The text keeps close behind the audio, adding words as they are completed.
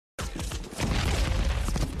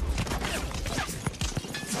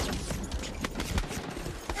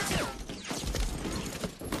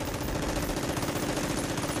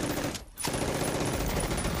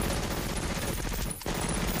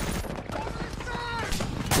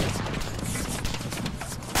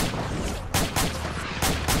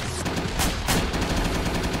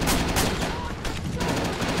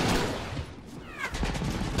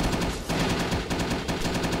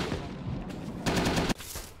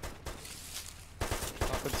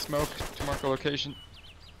With smoke to mark a location.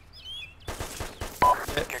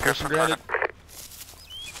 Get Person granted.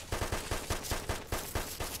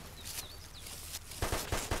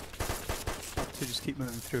 To just keep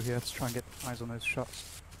moving through here to try and get eyes on those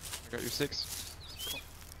shots. I got your 6. Cool.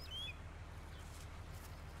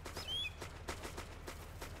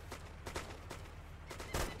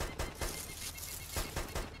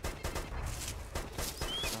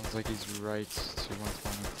 Sounds like he's right to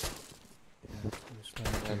 120.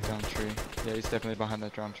 That down tree. Yeah, he's definitely behind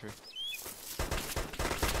that down tree.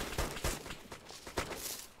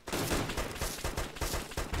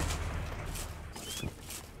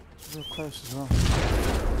 Real close as well.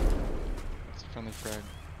 It's a friendly frag.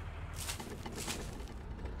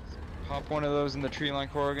 Pop one of those in the tree line,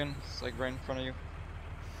 Corrigan. It's like right in front of you.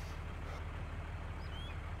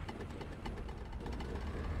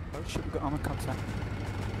 Oh shit, we've got armor contact.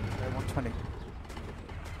 120.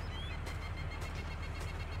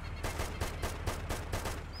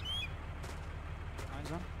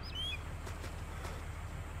 Eyes on.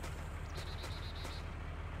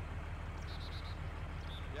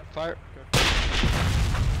 Yep, fire. Go.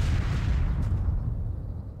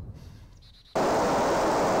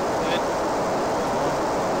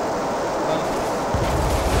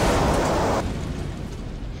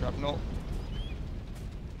 Shrapnel.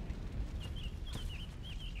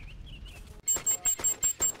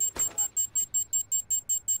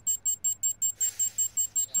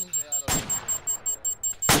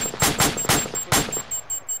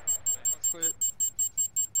 Clear.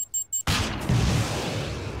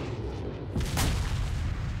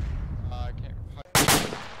 I can't.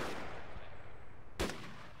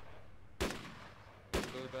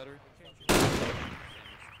 Really better.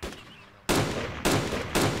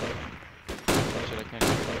 Shit, I can't get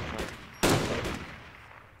it.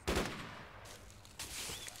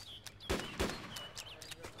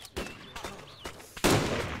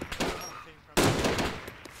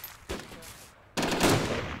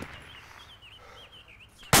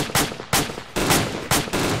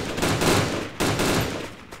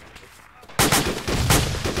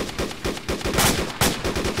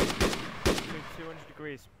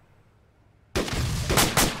 Degrees.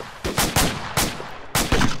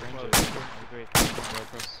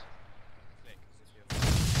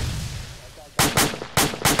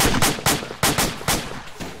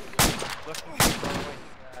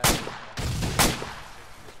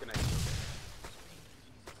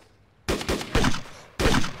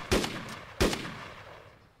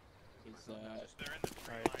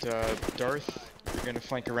 Alright, Darth, you're gonna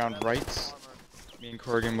flank around right. Me and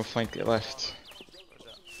Corrigan will flank left.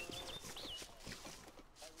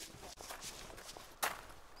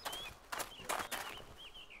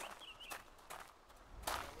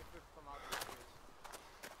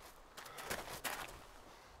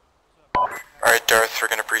 Alright, Darth, we're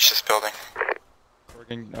gonna breach this building.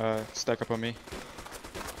 Corrigan, stack up on me.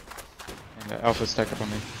 And Alpha, stack up on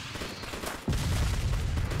me.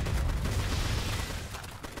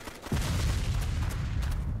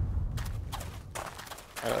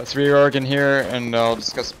 Let's reorg in here and I'll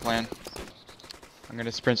discuss the plan. I'm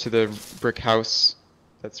gonna sprint to the brick house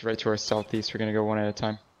that's right to our southeast. We're gonna go one at a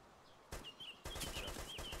time.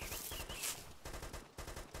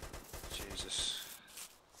 Jesus.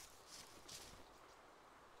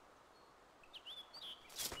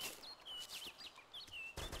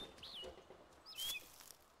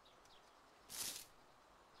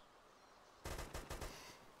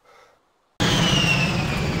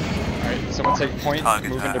 Someone take point, Target,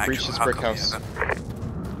 move into breach this brick house. Yeah,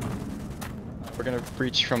 We're gonna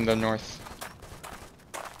breach from the north.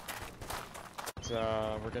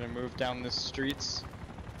 We're gonna move down the streets.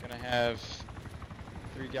 Gonna have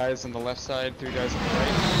 3 guys on the left side, 3 guys on the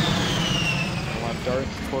right. I want Darth,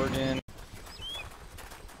 Corrigan.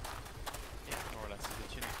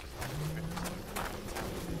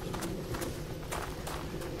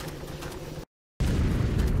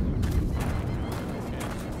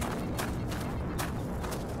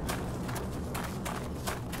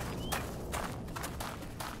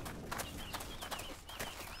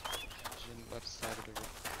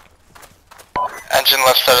 Engine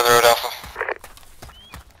left side of the road, Alpha.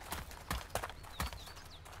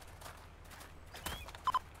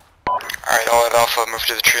 Alright, all at Alpha, move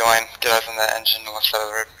to the tree line. Get eyes on that engine left side of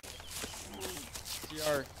the road.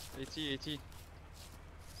 TR, AT.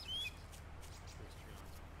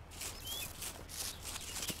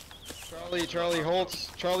 Charlie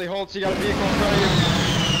Holtz, you got a vehicle in front of you.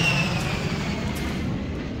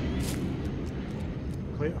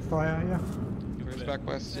 Clear fire, yeah. Clear's back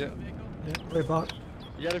west, yeah. Yeah, clear back.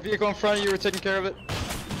 You got a vehicle in front of you, we're taking care of it.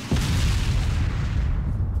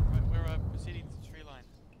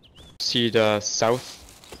 Proceed south.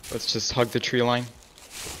 Let's just hug the tree line.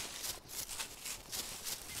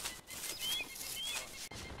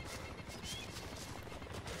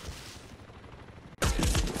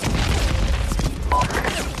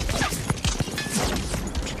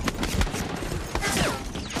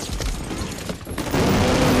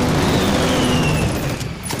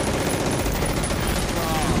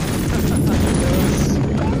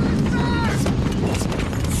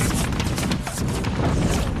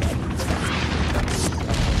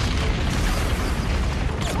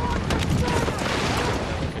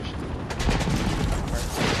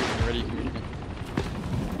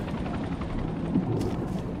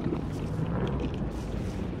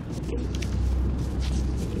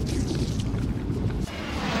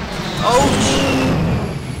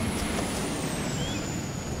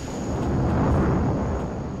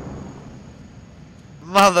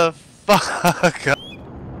 Motherfucker!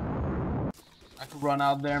 I could run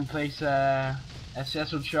out there and place a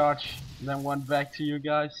SSO charge, then went back to you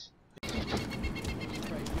guys. We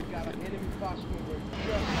got an enemy fast mover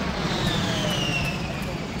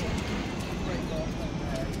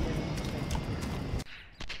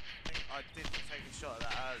I did take a shot at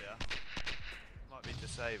that earlier. Might be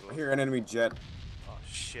disabled. I hear an enemy jet. Oh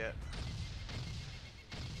shit.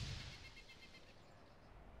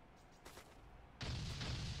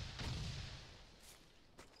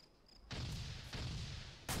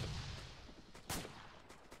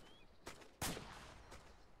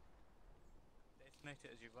 Detonate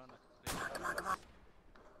it as you run it. Come on, come on.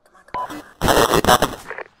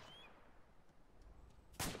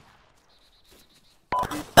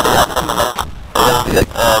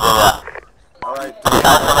 Alright.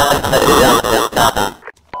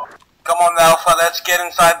 Come on, Alpha, let's get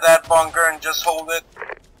inside that bunker and just hold it.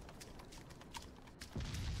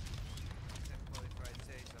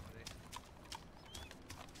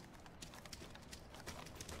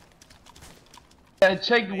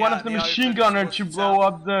 Take one of the machine gunner to blow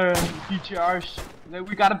up the PTRs.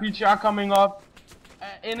 We got a PTR coming up.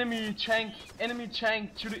 Enemy tank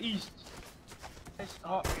to the east.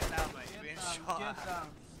 Oh. Get down, mate. You're being shot at. Get down.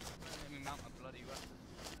 Let me mount my bloody weapon.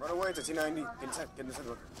 Run away to T90. Get inside the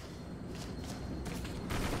bunker.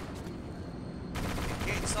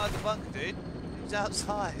 Get inside the bunker, dude. Who's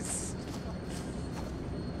outside?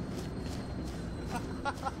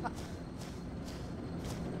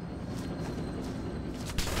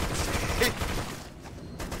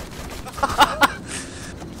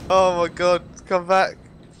 Oh my god, come back.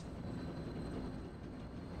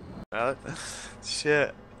 No.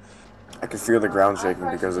 Shit. I can feel the ground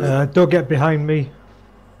shaking because of it. Don't get behind me.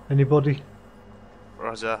 Anybody?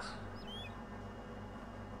 Roger.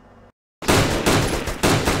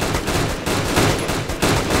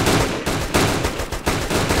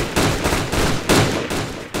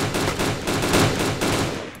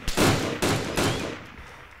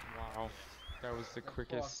 Wow, that was the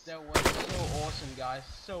quickest. That was so awesome, guys.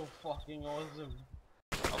 So fucking awesome.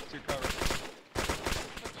 Up to cover.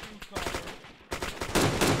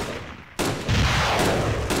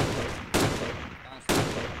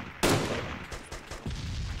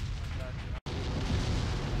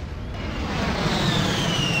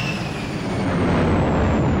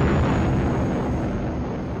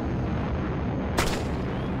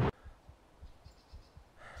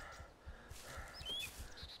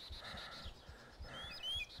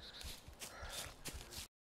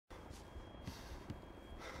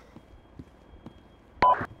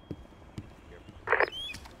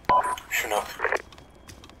 Shut up.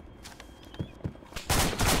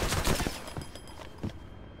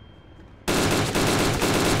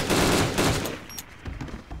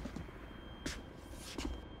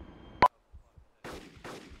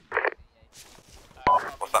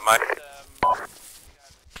 What's that, mate?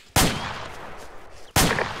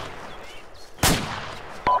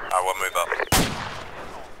 I won't move up.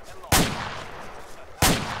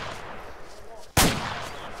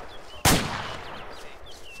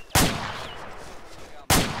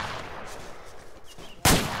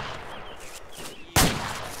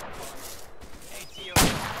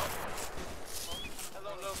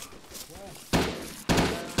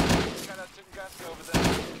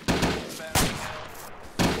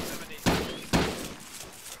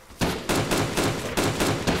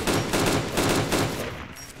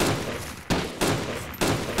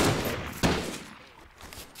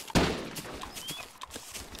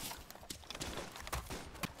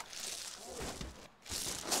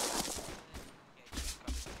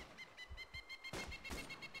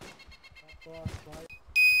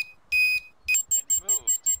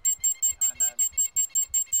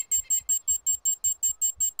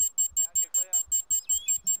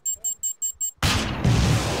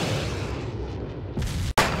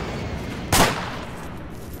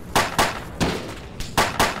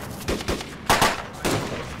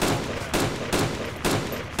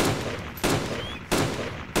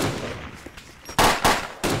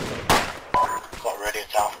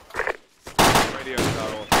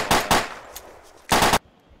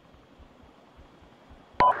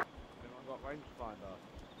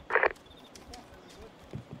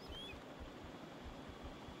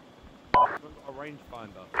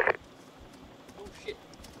 rangefinder. Oh shit.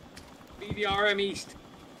 BDRM East.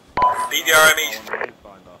 BDRM East.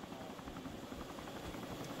 Rangefinder.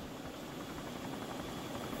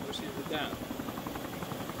 Pushing it down.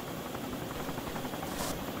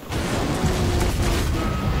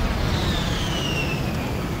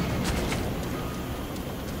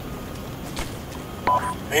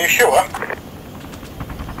 Are you sure?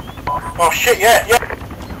 Oh shit, yeah, yeah.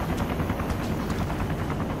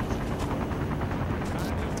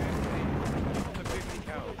 On the 50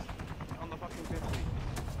 cows. On the fucking 50.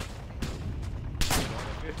 Get on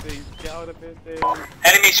the 50. Get on the 50.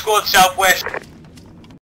 Enemy squad southwest.